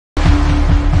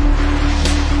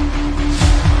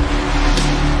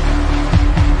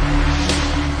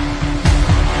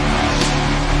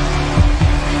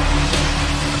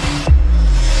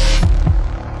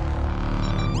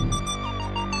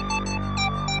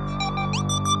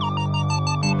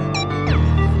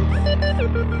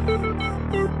Okay,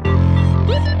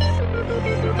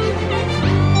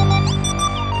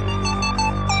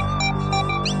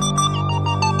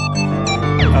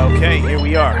 here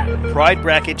we are. Pride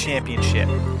Bracket Championship.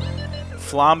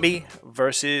 Flanbie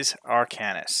versus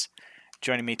Arcanus.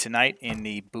 Joining me tonight in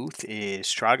the booth is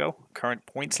Tragao, current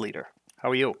points leader.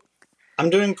 How are you? I'm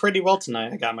doing pretty well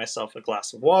tonight. I got myself a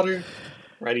glass of water,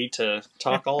 ready to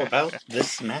talk all about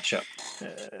this matchup.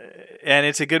 And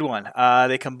it's a good one.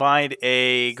 They combined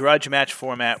a grudge match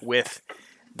format with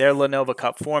their Lanova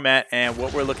Cup format, and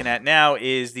what we're looking at now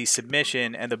is the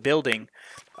submission and the building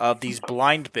of these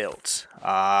blind builds.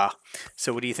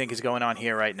 So what do you think is going on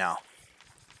here right now?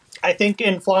 I think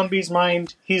in Flanbie's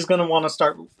mind, he's going to want to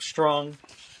start strong.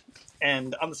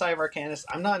 And on the side of Arcanus,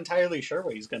 I'm not entirely sure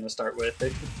what he's going to start with.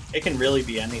 It can really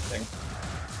be anything.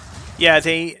 Yeah,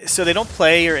 they don't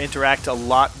play or interact a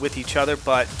lot with each other,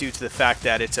 but due to the fact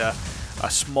that it's a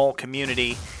small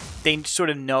community, they sort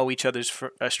of know each other's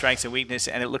strengths and weaknesses,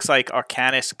 and it looks like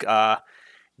Arcanus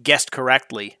guessed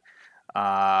correctly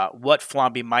what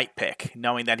Flanbie might pick,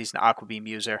 knowing that he's an Aqua Beam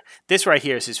user. This right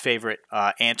here is his favorite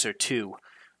answer to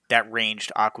that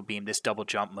ranged Aqua Beam, this double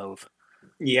jump move.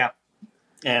 Yeah,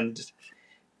 and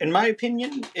in my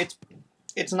opinion, it's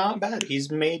not bad. He's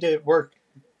made it work.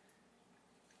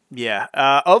 Yeah,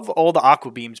 of all the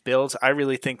Aqua Beams builds, I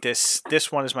really think this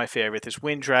one is my favorite. This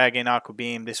Wind Dragon Aqua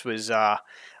Beam, this was a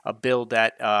build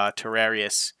that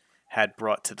Terrarius had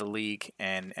brought to the league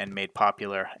and made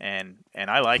popular, and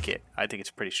I like it. I think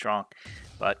it's pretty strong.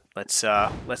 But let's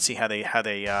see how they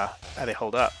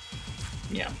hold up.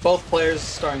 Yeah, both players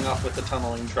starting off with the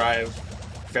tunneling drive,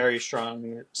 very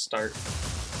strong start.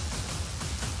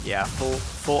 Yeah,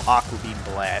 full Aqua Beam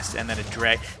blast, and then a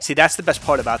drag. See, that's the best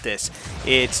part about this.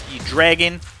 It's you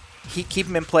dragon, keep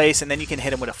him in place, and then you can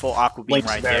hit him with a full Aqua Beam Links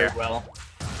right very there. Well.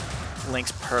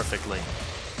 Links perfectly,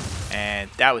 and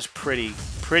that was pretty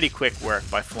quick work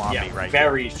by Flanbie right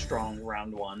very here. Strong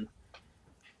round one.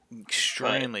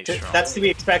 Extremely strong. That's to be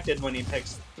expected when he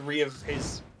picks three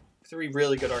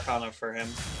really good Arcana for him,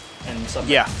 and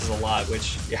sometimes is a lot,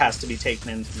 which has to be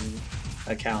taken into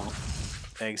account.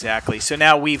 Exactly. So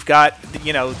now we've got,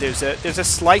 there's a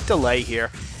slight delay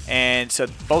here, and so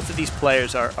both of these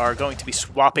players are going to be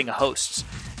swapping hosts.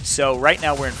 So right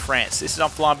now we're in France. This is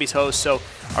on Flanbie's host, so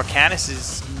Arcanus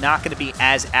is not going to be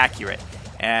as accurate.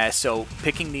 So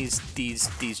picking these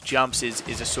jumps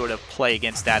is a sort of play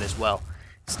against that as well.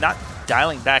 It's not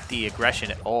dialing back the aggression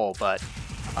at all, but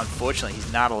unfortunately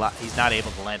he's not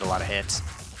able to land a lot of hits.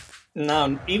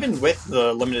 No, even with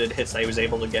the limited hits that he was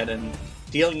able to get in,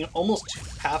 dealing almost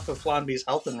half of Flanbie's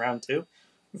health in round two,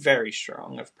 very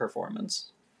strong of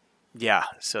performance. Yeah,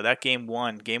 so that game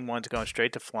one's going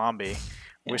straight to Flanbie.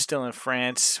 Yeah. We're still in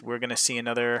France. We're going to see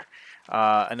another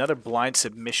blind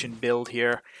submission build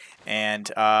here, and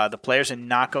the players are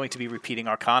not going to be repeating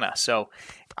Arcana. So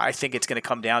I think it's going to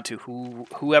come down to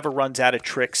whoever runs out of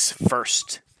tricks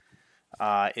first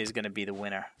is going to be the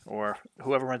winner, or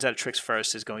whoever runs out of tricks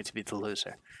first is going to be the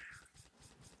loser.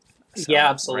 So, yeah,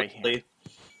 absolutely. Right,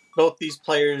 both these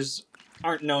players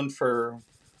aren't known for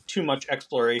too much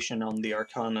exploration on the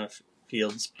Arcana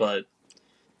fields, but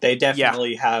they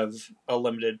definitely have a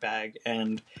limited bag.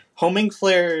 And homing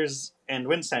flares and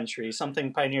wind sentry,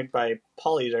 something pioneered by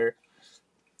Polyder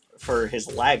for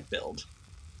his lag build.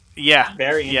 Yeah,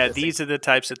 very interesting. Yeah. These are the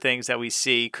types of things that we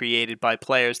see created by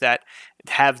players that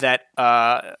have that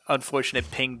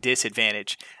unfortunate ping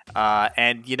disadvantage.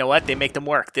 And you know what? They make them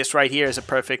work. This right here is a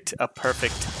perfect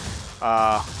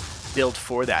build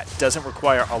for that. Doesn't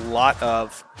require a lot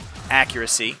of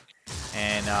accuracy,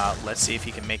 and let's see if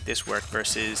he can make this work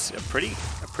versus a pretty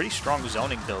strong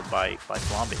zoning build by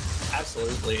Flanbie.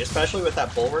 Absolutely, especially with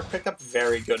that bulwark pickup,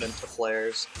 very good into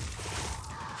flares.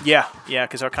 Yeah,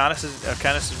 because Arcanus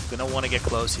is going to want to get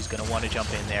close. He's going to want to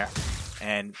jump in there,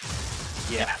 and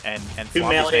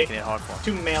Flanbie's making it hard for him.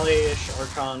 Two melee-ish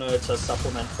Arcana to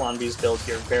supplement Flanbie's build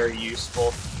here, very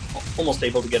useful. Almost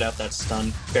able to get out that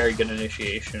stun. Very good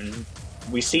initiation.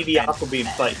 We see the Aqua Beam,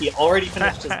 but he already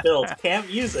finished his build. Can't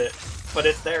use it, but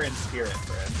it's there in spirit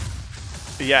for him.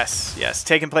 Yes.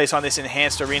 Taking place on this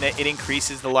enhanced arena, it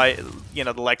increases the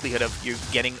likelihood of you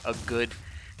getting a good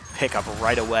pickup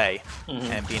right away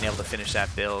and being able to finish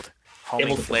that build.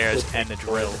 Homing flares and the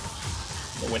drill.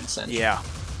 The wind sentry. Yeah,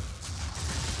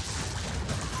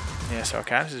 so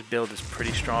Arcanus' build is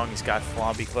pretty strong. He's got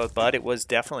Flanbie close, but it was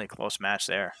definitely a close match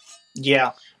there.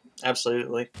 Yeah,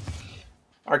 absolutely.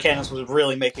 Arcanus was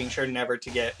really making sure never to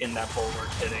get in that bulwark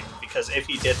hitting, because if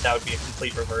he did, that would be a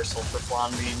complete reversal for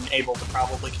Flanbie, able to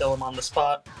probably kill him on the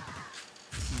spot.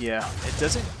 Yeah, it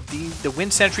doesn't. The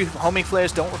wind sentry homing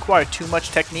flares don't require too much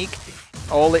technique.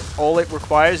 All it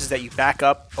requires is that you back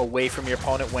up away from your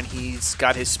opponent when he's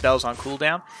got his spells on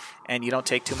cooldown, and you don't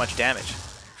take too much damage.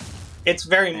 It's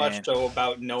very much so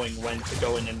about knowing when to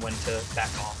go in and when to back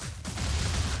off.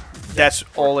 That's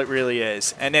all it really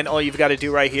is. And then all you've got to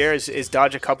do right here is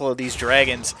dodge a couple of these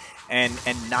dragons and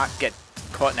not get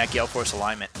caught in that Gale Force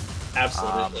alignment.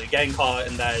 Absolutely. Getting caught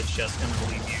in that is just going to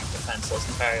leave you defenseless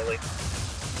entirely.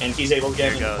 And he's able to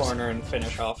get in the corner and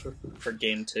finish off for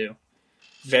game 2.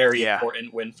 Very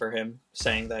important win for him,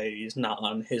 saying that he's not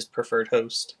on his preferred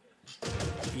host.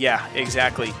 Yeah,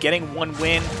 exactly. Getting one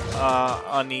win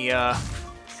on the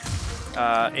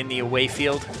in the away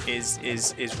field is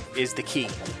the key,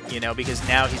 you know, because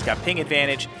now he's got ping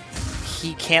advantage.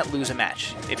 He can't lose a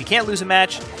match. If he can't lose a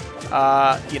match,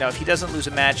 you know, if he doesn't lose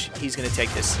a match, he's going to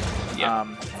take this. Yeah.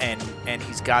 And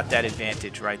he's got that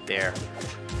advantage right there.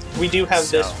 We do have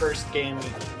this first game.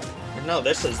 No,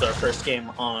 this is our first game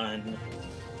on.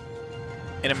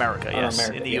 In America, yes.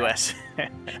 In the U.S.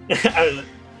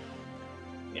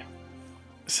 Yeah.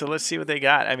 So let's see what they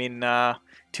got. I mean,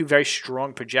 2 very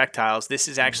strong projectiles. This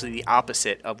is actually the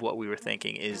opposite of what we were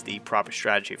thinking is the proper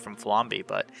strategy from Flanbie,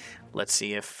 but let's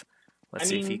see if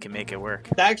he can make it work.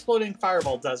 That exploding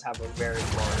fireball does have a very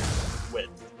large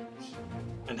width,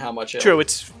 and how much? True,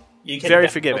 it's very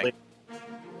forgiving.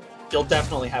 You'll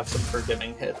definitely have some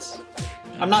forgiving hits.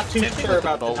 I'm not too sure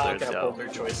about the knockout boulder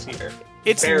choice here.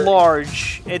 It's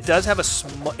large. It does have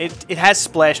it has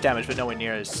splash damage, but nowhere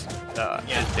near as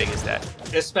big as that.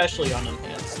 Especially on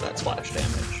enhanced, that splash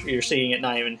damage. You're seeing it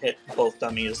not even hit both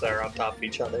dummies that are on top of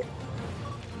each other.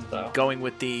 So. Going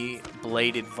with the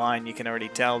bladed vine, you can already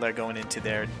tell they're going into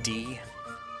their D.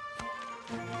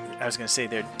 I was going to say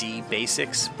their D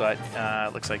basics, but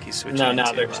it looks like he's switching. No,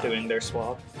 now they're doing their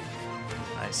swap.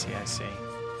 I see.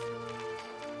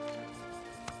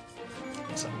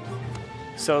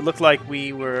 So it looked like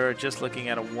we were just looking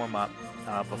at a warm-up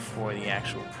before the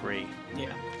actual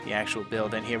the actual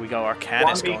build. And here we go,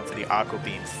 Arcanus going for the Aqua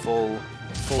Beam, full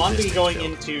Flanbie going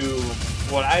build. into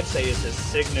what I'd say is his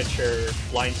signature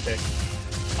blind pick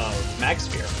of Mag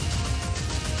Sphere.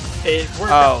 It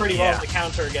worked pretty well as a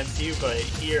counter against you, but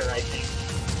here I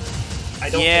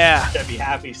don't think I'd be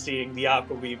happy seeing the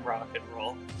Aqua Beam rock and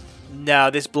roll.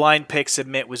 No, this blind pick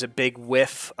submit was a big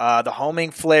whiff. The homing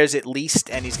flares at least,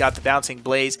 and he's got the bouncing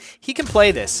blaze. He can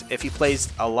play this if he plays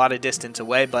a lot of distance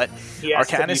away, but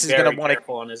Arcanus is going to want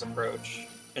to on his approach.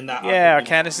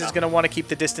 Arcanus is going to want to keep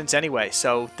the distance anyway.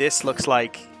 So this looks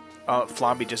like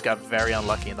Flanbie just got very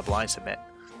unlucky in the blind submit.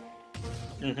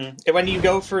 And when you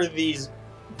go for these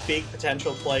big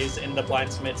potential plays in the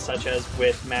blind submit, such as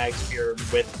with Mag Sphere,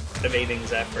 with Evading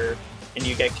Zephyr, and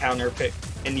you get counter pick,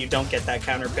 and you don't get that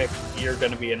counter pick, you're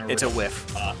going to be in a It's a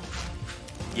whiff.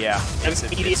 Yeah.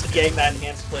 Immediately getting that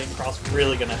enhanced flame cross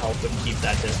really going to help him keep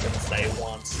that distance that he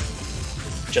wants.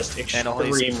 Just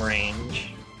extreme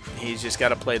range. He's just got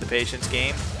to play the patience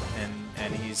game,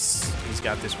 and he's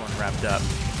got this one wrapped up.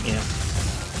 Yeah.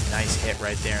 Nice hit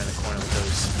right there in the corner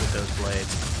with those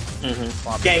blades.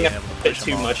 Getting a bit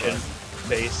too much in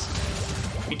base.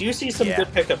 We do see some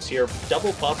good pickups here.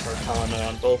 Double buff Arcana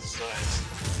on both sides.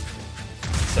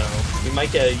 So we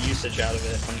might get a usage out of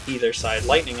it on either side.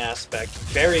 Lightning aspect,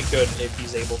 very good if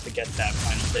he's able to get that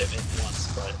final hit in once,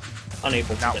 but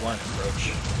unable to get one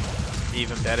approach.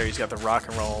 Even better, he's got the rock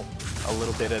and roll, a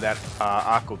little bit of that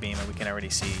Aqua Beam, and we can already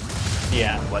see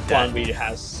what that Flanbie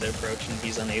has to approach, and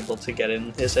he's unable to get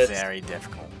in his hits. Very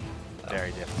difficult.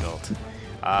 Very difficult.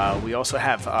 We also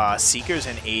have Seekers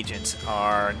and Agents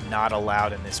are not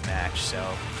allowed in this match, so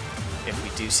if we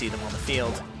do see them on the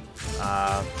field,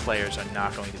 players are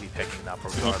not going to be picking them up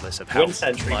regardless of how much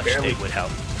they would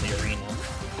help in the arena.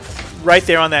 Right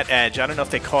there on that edge. I don't know if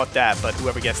they caught that, but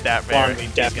whoever gets that there is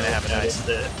going to have a nice...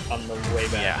 it on the way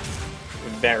back. Yeah.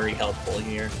 Very helpful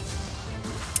here.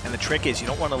 And the trick is you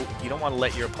don't want to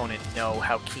let your opponent know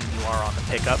how keen you are on the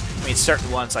pickup. I mean, certain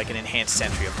ones like an enhanced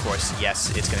sentry, of course,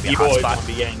 yes, it's going to be a hot spot. You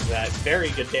be getting that very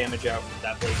good damage out from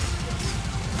that blade.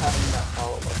 Having that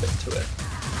follow-up into it.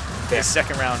 The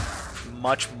second round,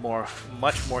 much more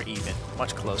even,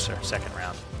 much closer. Second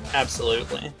round.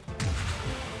 Absolutely.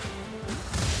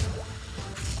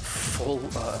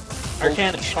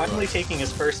 Arcanus finally taking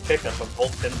his first pickup of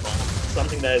Volt Pinball,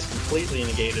 something that is completely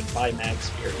negated by Mag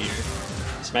Sphere here.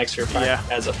 This Mag Sphere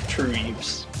has a true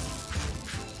use.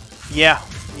 Yeah,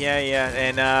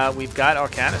 and we've got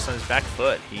Arcanus on his back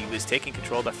foot. He was taking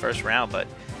control of the first round, but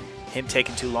him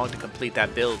taking too long to complete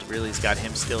that build really has got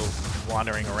him still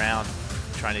wandering around,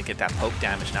 trying to get that poke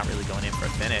damage, not really going in for a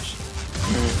finish.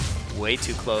 Way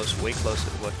too close,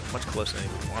 much closer than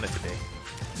he would want it to be.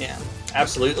 Yeah,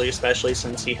 absolutely, especially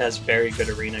since he has very good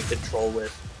arena control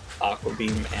with Aqua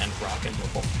Beam and Rock and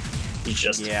Roll. He's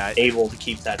just able to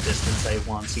keep that distance that he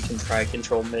wants. He can try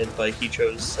control mid, but he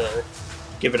chose to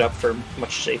give it up for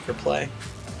much safer play.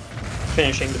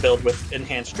 Finishing the build with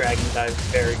Enhanced Dragon Dive,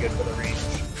 very good for the range.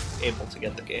 Able to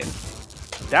get the game.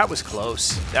 That was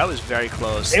close. That was very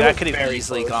close. That could have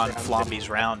easily gone Flanbie's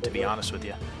round, to be honest with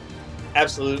you.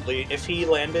 Absolutely. If he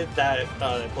landed that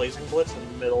Blazing Blitz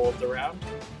in the middle of the round,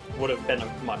 would have been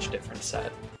a much different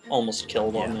set. Almost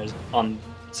killed on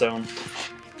its own.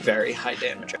 Very high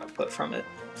damage output from it.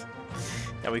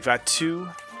 Now we've got 2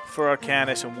 for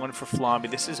Arcanus and 1 for Flanbie.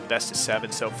 This is a best of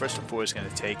 7, so first of 4 is going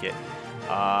to take it.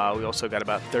 We also got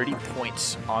about 30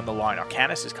 points on the line.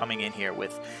 Arcanus is coming in here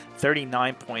with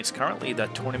 39 points, currently the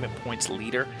tournament points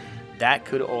leader. That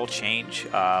could all change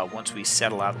once we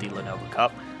settle out the Lanova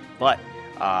Cup, but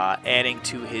adding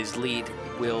to his lead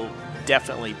will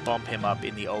definitely bump him up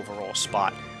in the overall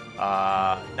spot.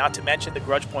 Not to mention the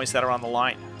grudge points that are on the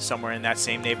line, somewhere in that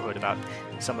same neighborhood, about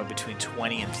somewhere between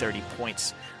 20 and 30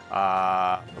 points,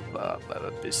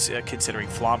 considering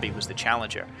Flanbie was the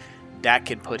challenger. That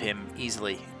can put him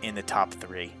easily in the top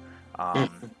 3.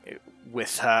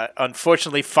 With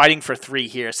unfortunately fighting for 3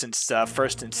 here, since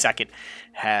first and second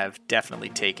have definitely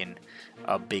taken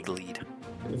a big lead.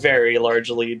 Very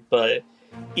large lead, but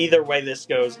either way this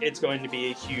goes, it's going to be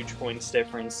a huge points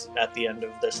difference at the end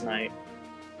of this night.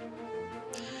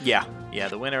 Yeah,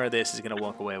 the winner of this is going to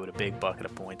walk away with a big bucket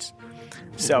of points.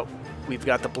 So we've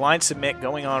got the blind submit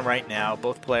going on right now.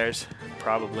 Both players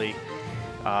probably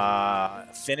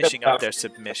finishing up their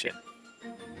submission.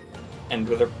 And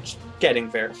they're getting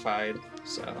verified,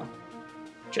 so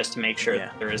just to make sure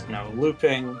that there is no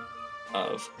looping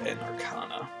of an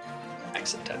Arcana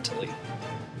accidentally.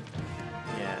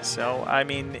 Yeah, so I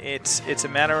mean, it's a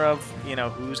matter of,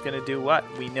 who's going to do what.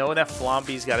 We know that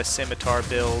Flanbie's got a Scimitar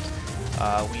build.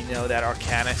 We know that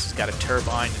Arcanus has got a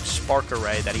Turbine and Spark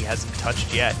Array that he hasn't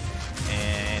touched yet.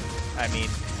 And I mean,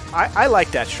 I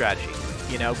like that strategy.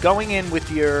 Going in with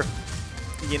your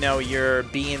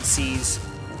B and C's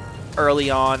early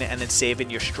on and then saving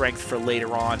your strength for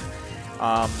later on.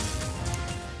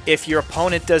 If your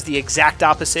opponent does the exact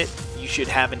opposite, you should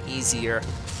have an easier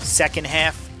second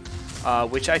half,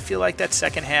 which I feel like that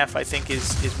second half, I think,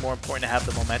 is more important to have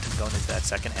the momentum going into that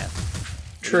second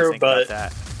half. True, but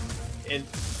it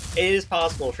is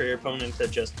possible for your opponent to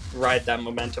just ride that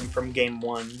momentum from game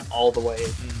 1 all the way.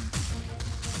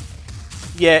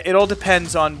 Yeah, it all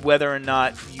depends on whether or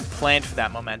not you planned for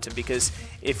that momentum, because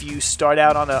if you start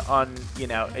out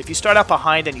if you start out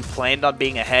behind and you planned on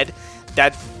being ahead,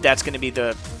 that's going to be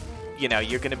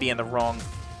you're going to be in the wrong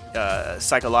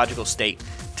psychological state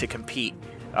to compete,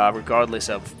 regardless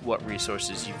of what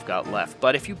resources you've got left.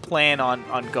 But if you plan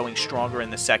on going stronger in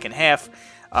the second half,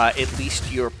 at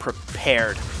least you're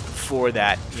prepared for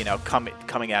that,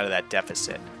 coming out of that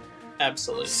deficit.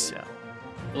 Absolutely. So,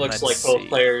 it looks like both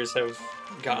players have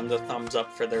gotten the thumbs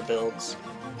up for their builds.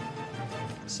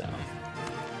 So,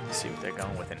 let's see what they're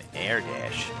going with. An air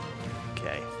dash.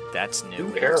 Okay, that's new.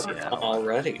 New air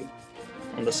already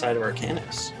on the side of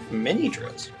Arcanus. Mini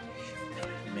drills.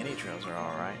 Mini drills are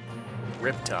all right.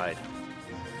 Riptide.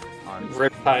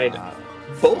 Riptide.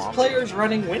 Both players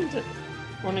running wind.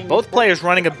 Both players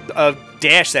running a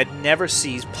dash that never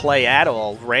sees play at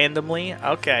all, randomly.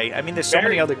 Okay, I mean, there's so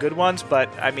many other good ones, but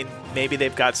I mean, maybe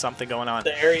they've got something going on.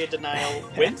 The area denial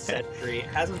wind sentry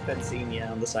hasn't been seen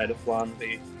yet on the side of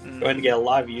Flanbie. Going to get a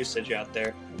lot of usage out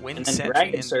there. And then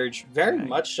Dragon Surge, very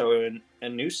much so a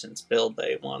nuisance build that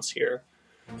it wants here.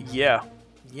 Yeah,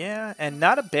 and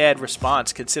not a bad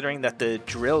response considering that the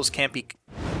drills can't be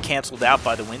canceled out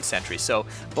by the wind sentry. So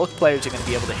both players are going to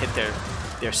be able to hit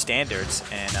their standards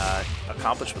and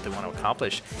accomplish what they want to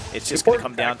accomplish. It's just going to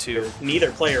come down to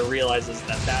neither player realizes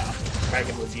that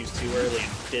dragon was used too early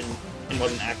and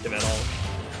wasn't active at all.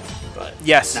 But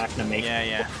yes, not going to make it.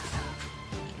 Yeah.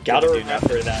 Gotta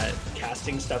remember that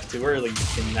casting stuff too early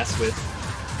can mess with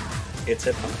its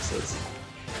hitboxes.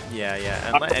 Yeah.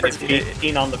 And if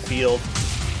being on the field,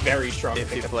 very strong.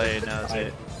 If you play it, knows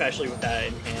it. Especially with that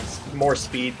enhanced, more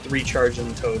speed, 3 charge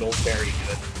in total, very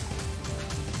good.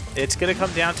 It's going to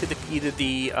come down to either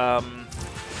the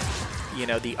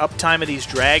uptime of these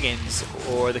dragons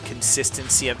or the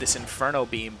consistency of this Inferno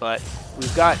Beam. But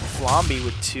we've got Flanbie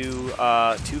with two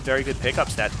very good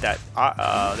pickups. That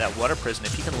Water Prison.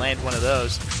 If he can land one of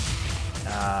those,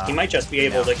 he might just be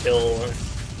able to kill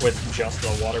with just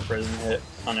the Water Prison hit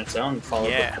on its own,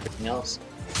 followed by everything else.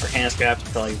 Arcanus gonna have to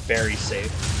play very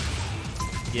safe.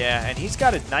 Yeah, and he's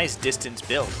got a nice distance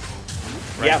build.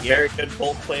 Very good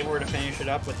bolt claymore to finish it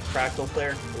up with the Fractal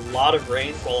Flare. A lot of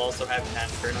range while also having that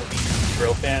Inferno Beam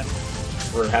Drill Fan.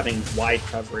 We're having wide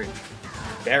coverage.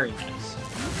 very nice.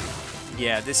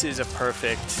 Yeah, this is a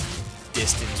perfect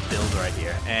distance build right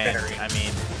here. And, I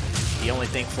mean, the only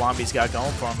thing Flanbie's got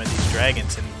going for him are these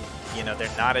dragons. And, you know, they're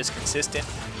not as consistent.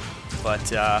 But,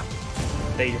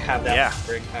 they have that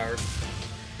ring power.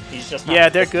 He's just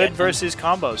not they're good versus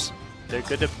combos. They're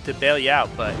good to bail you out.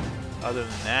 But other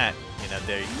than that, you know,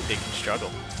 they can struggle.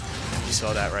 You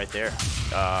saw that right there.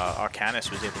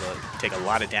 Arcanus was able to take a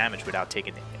lot of damage without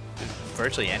taking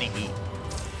virtually any heat.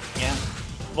 Yeah.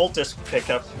 Voltus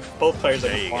pickup. Both players are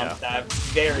There you going to want that.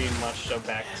 Very much so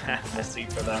back to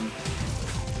Messi for them.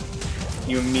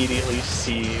 You immediately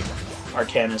see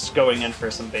Arcanus going in for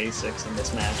some basics in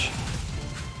this match.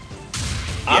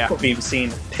 Aqua Beam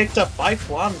scene picked up by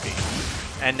Flanbie.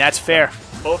 And that's fair.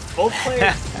 Both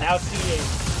players now seeing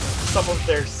some of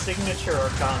their signature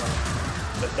Arcana.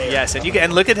 That they and you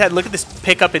can look at this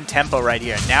pickup in tempo right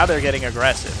here. Now they're getting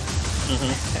aggressive.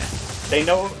 They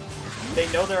know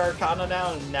their Arcana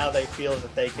now, and now they feel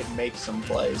that they can make some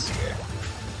plays here.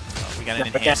 We got an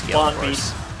enhanced skill, of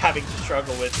course. Having to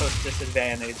struggle with host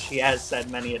disadvantage, he has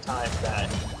said many a time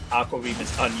that Aqua Beam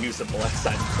is unusable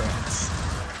outside of France.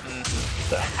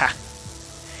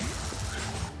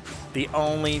 The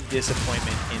only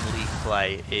disappointment in League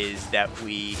play is that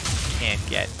we can't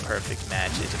get perfect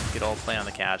matches. If we could all play on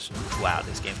the couch, wow,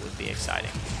 this game would be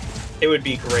exciting. It would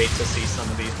be great to see some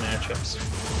of these matchups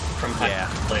from play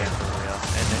for real.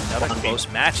 And then another close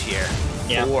match here.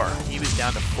 4. He was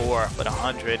down to 4, but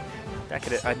 100. That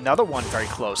could another one very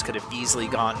close could have easily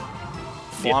gone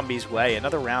Flanbie's way.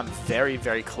 Another round very,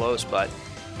 very close, but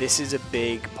this is a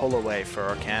big pull away for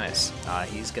Arcanus.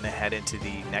 He's going to head into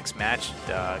the next match,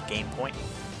 game point.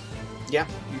 Yeah,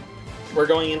 we're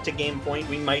going into game point.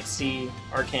 We might see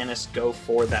Arcanus go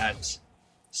for that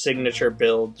signature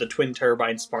build, the Twin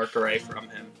Turbine Spark Array from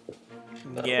him.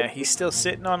 Yeah, he's still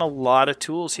sitting on a lot of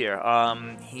tools here.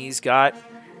 He's got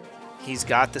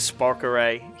the Spark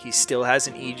Array. He still has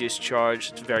an Aegis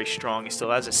charge. It's very strong. He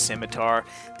still has a Scimitar.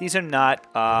 These are not,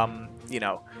 you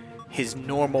know, his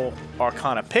normal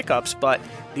Arcana pickups, but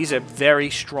these are very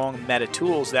strong meta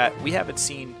tools that we haven't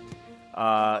seen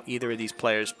either of these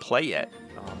players play yet.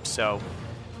 So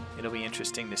it'll be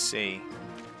interesting to see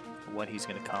what he's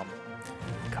going to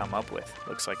come up with.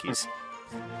 Looks like he's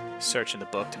searching the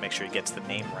book to make sure he gets the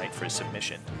name right for his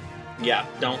submission. Yeah,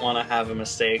 don't want to have a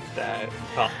mistake that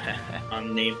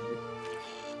on name.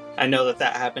 I know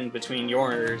that happened between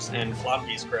yours and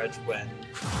Flanbie's grudge when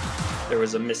there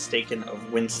was a mistaken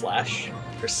of Wind Slash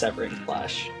for Severing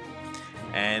Flash.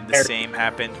 And the same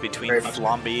happened between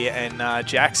Flanbie and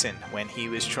Jackson when he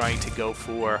was trying to go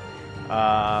for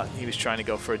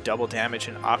a double damage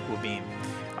and Aqua Beam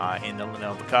in the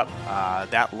Lanova Cup.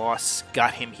 That loss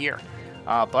got him here,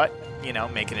 but you know,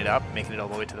 making it all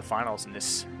the way to the finals in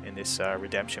this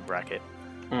redemption bracket.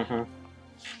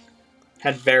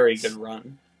 Had very good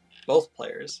run, both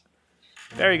players.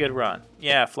 Very good run.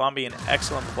 Yeah, Flanbie, an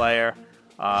excellent player.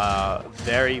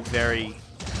 Very, very,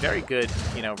 very good.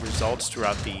 You know, results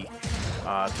throughout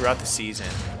the season.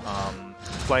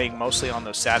 Playing mostly on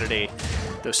those Saturday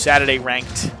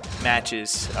ranked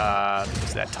matches because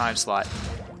of that time slot,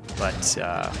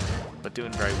 but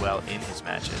doing very well in his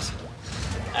matches.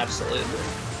 Absolutely.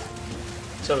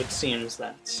 So it seems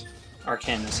that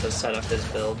Arcanus has set up his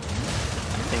build.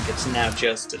 I think it's now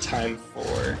just a time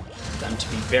for them to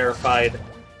be verified.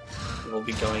 We'll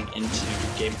be going into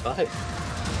Game 5.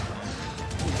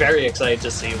 Very excited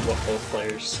to see what both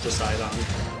players decide on.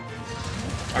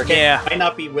 Arcanus might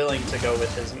not be willing to go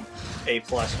with his A+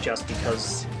 just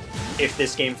because if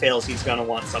this game fails, he's going to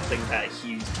want something that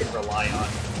he can rely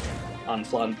on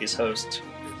Flanbie's host.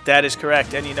 That is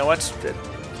correct. And you know what?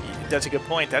 That's a good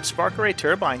point. That Spark Array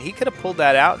Turbine, he could have pulled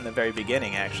that out in the very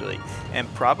beginning, actually,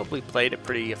 and probably played it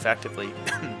pretty effectively,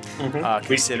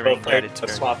 considering that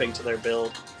it's swapping to their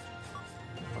build.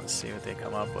 Let's see what they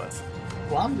come up with.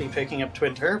 Flanbie picking up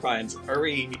Twin Turbines. Are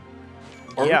we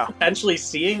potentially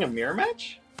seeing a mirror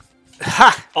match?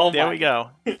 Ha! Oh, there we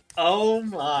go. Oh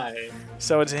my.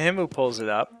 So it's him who pulls it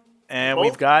up, and both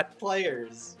we've got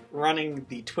players running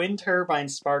the Twin Turbine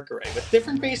Spark Array with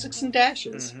different basics and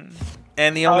dashes.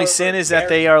 And the only sin is that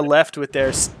they are left with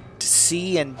their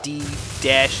C and D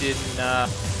dash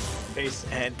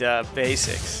and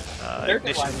basics.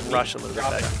 Mission rush a little bit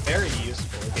better. Very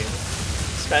useful here,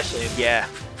 especially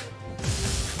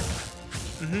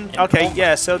Okay,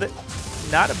 yeah. So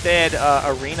not a bad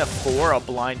Arena 4, a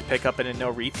blind pickup and a no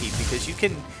repeat, because you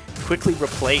can quickly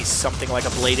replace something like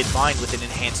a Bladed Vine with an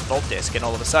enhanced Bolt Disc, and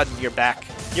all of a sudden you're back.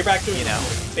 You're back to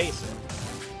basic.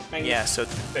 Yeah, so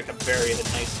pick up very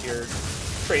nice here.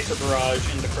 Tracer Barrage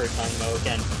into first dynamo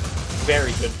again.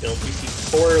 very good build. We see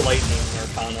 4 Lightning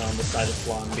Arcana on the side of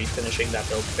Flanbie, finishing that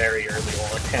build very early, while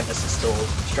Arcanus is still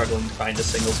struggling to find a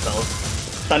single spell.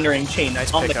 Thundering Chain,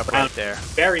 nice on pickup the ground. right there.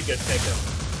 Very good pickup.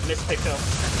 Miss pickup.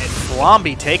 And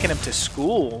Flanbie taking him to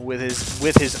school with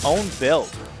his own build.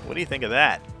 What do you think of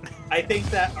that? I think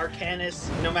that Arcanus,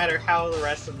 no matter how the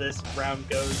rest of this round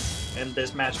goes and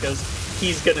this match goes,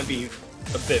 he's gonna be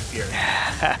a bit furious.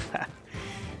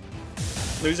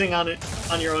 Losing on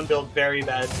your own build, very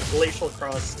bad. Glacial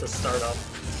Cross to start off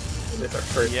with our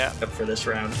first pickup for this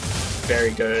round.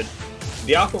 Very good.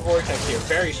 The Aqua Vortex here,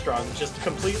 very strong, just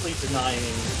completely denying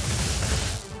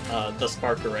the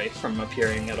Spark Array from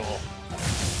appearing at all.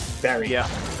 Very good.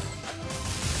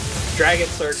 Dragon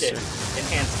Circuit,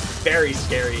 enhanced, very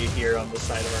scary here on the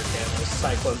side of Arcanus.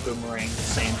 Cyclone Boomerang, the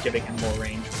same, giving him more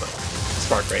range, but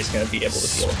Spark Array is going to be able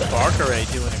to deal with that. Spark Array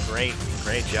doing a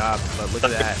great job, but look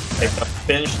at that.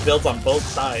 Finished builds on both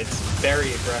sides,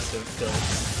 very aggressive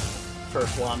builds for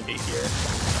Flanbie here.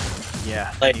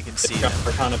 Yeah, like, you can see them.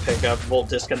 Arcana pickup, Volt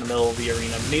Disc in the middle of the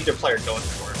arena. Neither player going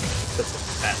for it. That's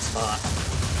a bad spot.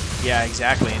 Yeah,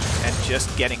 exactly, and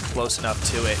just getting close enough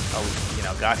to it, you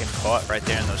know, got him caught right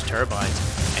there in those turbines.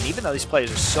 And even though these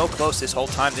players are so close this whole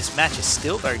time, this match is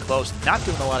still very close. Not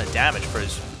doing a lot of damage for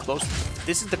as close.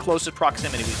 This is the closest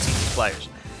proximity we've seen these players.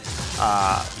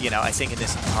 You know, I think in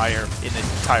this entire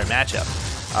matchup,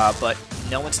 but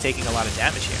no one's taking a lot of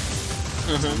damage here.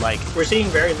 Like we're seeing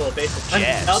very little basic.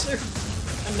 Jabs.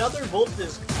 Another Volt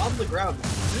Disc on the ground.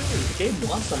 Really, the game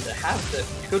wants them to have the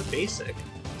good basic.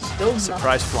 Still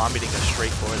surprised Flanbie didn't go straight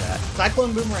for that.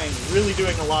 Cyclone Boomerang really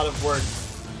doing a lot of work,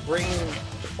 bringing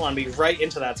Flanbie right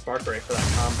into that Spark Array for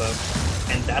that combo,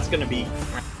 and that's going to be.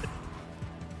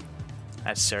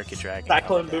 That Circuit Dragon.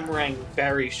 Cyclone Boomerang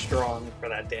very strong for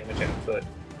that damage output.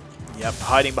 Yep,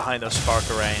 hiding behind those Spark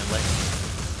Array and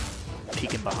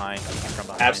peeking from behind.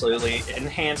 Absolutely.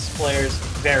 Enhanced players,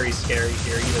 very scary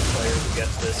here. Either player who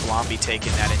gets this. Flanbie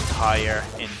taking that entire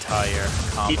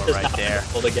combo right there.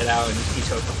 Able to get out, and he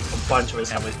took a bunch of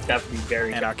his help. Definitely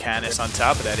very and Arcanus on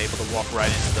top of that, able to walk right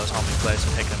into those homing players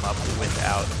and pick them up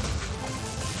without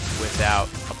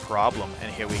a problem.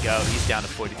 And here we go. He's down to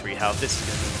 43 health. This is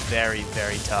going to be very,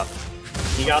 very tough.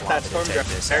 He got that Storm Dragon.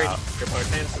 Very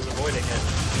Arcanus is avoiding it.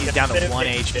 He's down to 1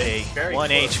 HP. 1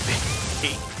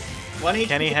 HP.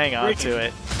 Can he hang on to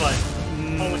it? But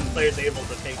opponent player's able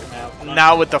to take him out.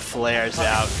 Not with the flares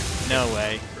out. No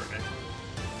way.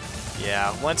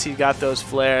 Yeah, once he got those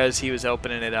flares, he was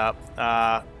opening it up.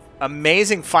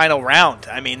 Amazing final round.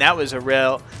 I mean, that was a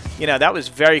real, you know, that was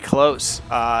very close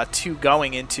to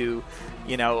going into,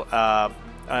 you know,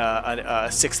 a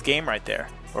sixth game right there,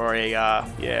 or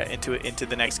into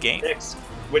the next game.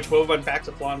 Which will went back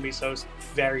to Flanbie, so it's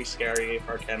very scary if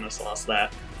Arcanus lost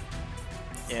that.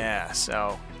 Yeah,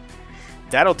 so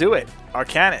that'll do it.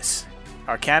 Arcanus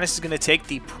is going to take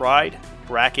the Pride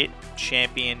Bracket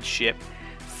Championship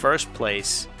first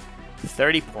place,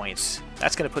 30 points.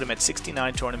 That's going to put him at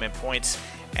 69 tournament points,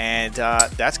 and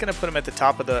that's going to put him at the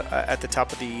top of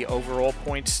the overall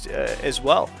points as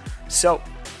well. So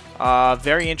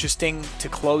very interesting to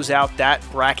close out that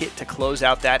bracket, to close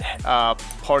out that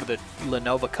part of the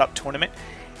Lanova Cup tournament.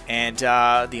 And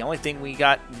the only thing we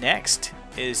got next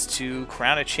is to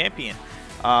crown a champion.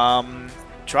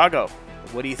 Tragao,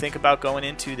 what do you think about going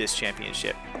into this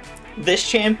championship? This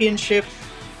championship,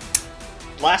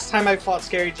 last time I fought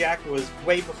Scary Jack was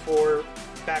way before,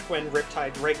 back when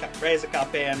Riptide Reza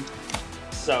got banned.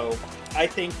 So I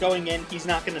think going in, he's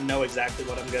not going to know exactly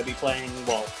what I'm going to be playing.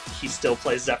 Well, he still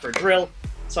plays Zephyr Drill,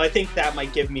 so I think that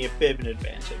might give me a bit of an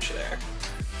advantage there,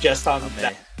 just on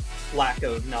that lack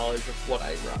of knowledge of what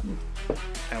I run.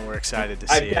 And we're excited to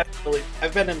see it.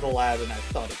 I've been in the lab and I've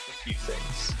thought of a few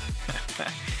things.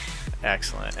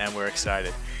 Excellent, and we're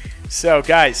excited. So,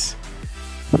 guys,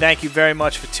 thank you very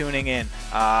much for tuning in.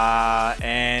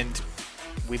 And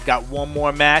we've got one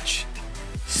more match.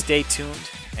 Stay tuned,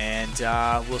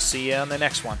 and we'll see you on the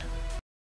next one.